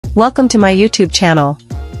Welcome to my YouTube channel.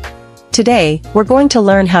 Today, we're going to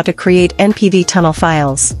learn how to create NPV tunnel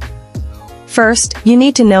files. First, you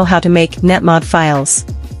need to know how to make netmod files.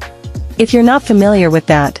 If you're not familiar with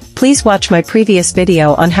that, please watch my previous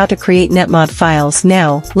video on how to create netmod files.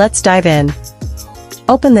 Now, let's dive in.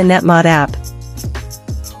 Open the netmod app.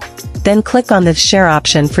 Then click on the share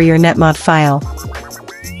option for your netmod file.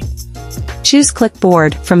 Choose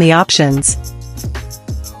clipboard from the options.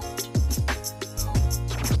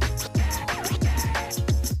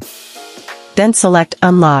 Then select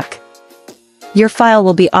Unlock. Your file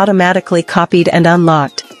will be automatically copied and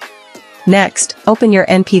unlocked. Next, open your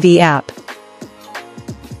NPV app.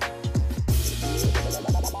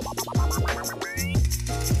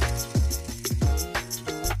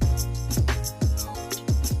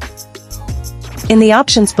 In the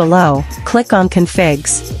options below, click on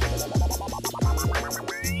Configs.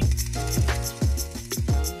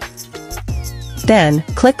 Then,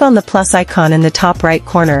 click on the plus icon in the top right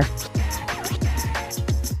corner.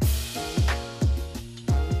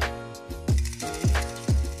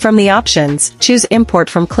 From the options, choose Import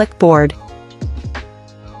from Clipboard.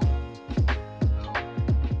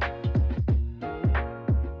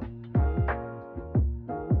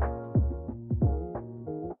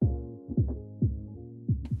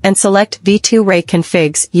 And select V2Ray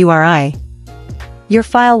Configs URI. Your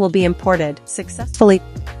file will be imported successfully.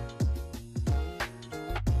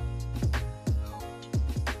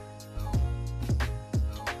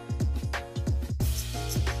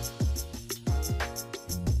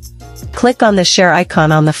 Click on the share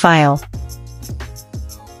icon on the file.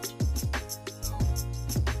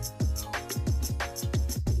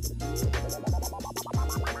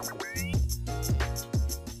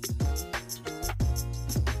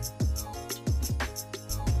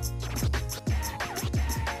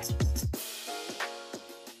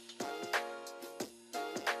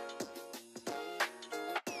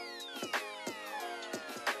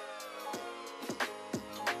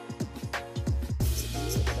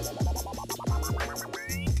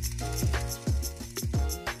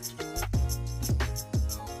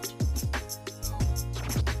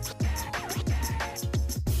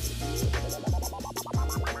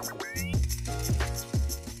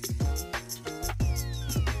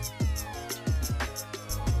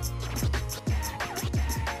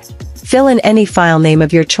 Fill in any file name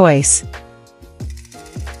of your choice.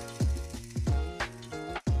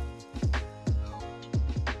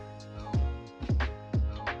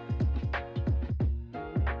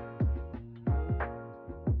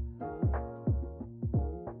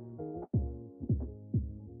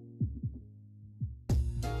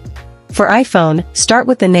 For iPhone, start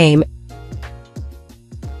with the name.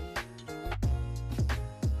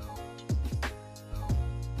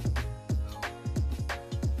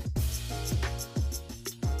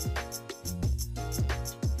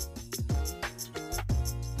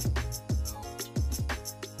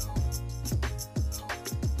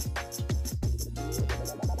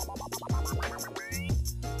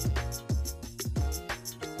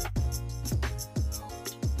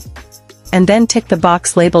 And then tick the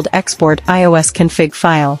box labeled Export iOS config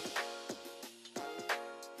file.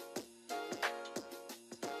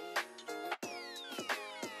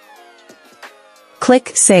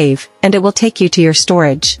 Click Save, and it will take you to your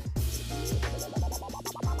storage.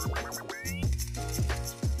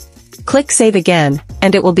 Click Save again,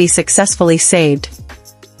 and it will be successfully saved.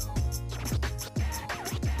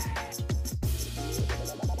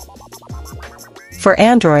 For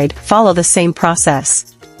Android, follow the same process.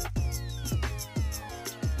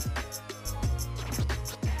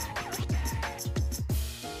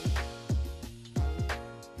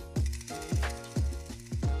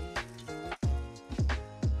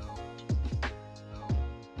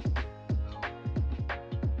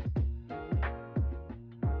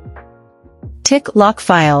 Tick Lock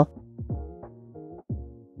File.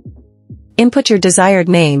 Input your desired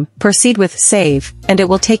name, proceed with Save, and it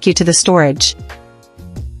will take you to the storage.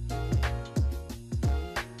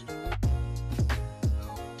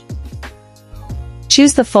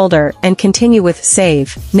 Choose the folder and continue with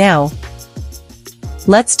Save. Now,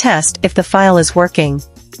 let's test if the file is working.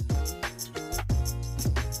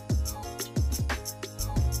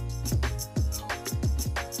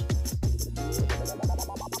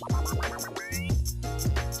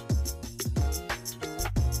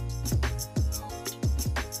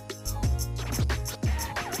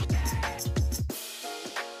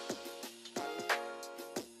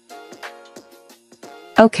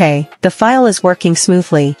 Okay, the file is working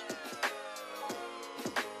smoothly.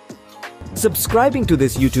 Subscribing to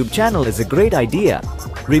this YouTube channel is a great idea.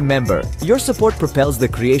 Remember, your support propels the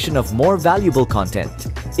creation of more valuable content.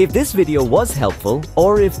 If this video was helpful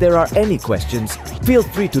or if there are any questions, feel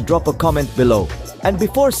free to drop a comment below. And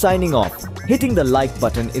before signing off, hitting the like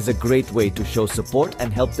button is a great way to show support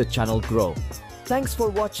and help the channel grow. Thanks for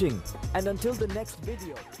watching, and until the next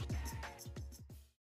video.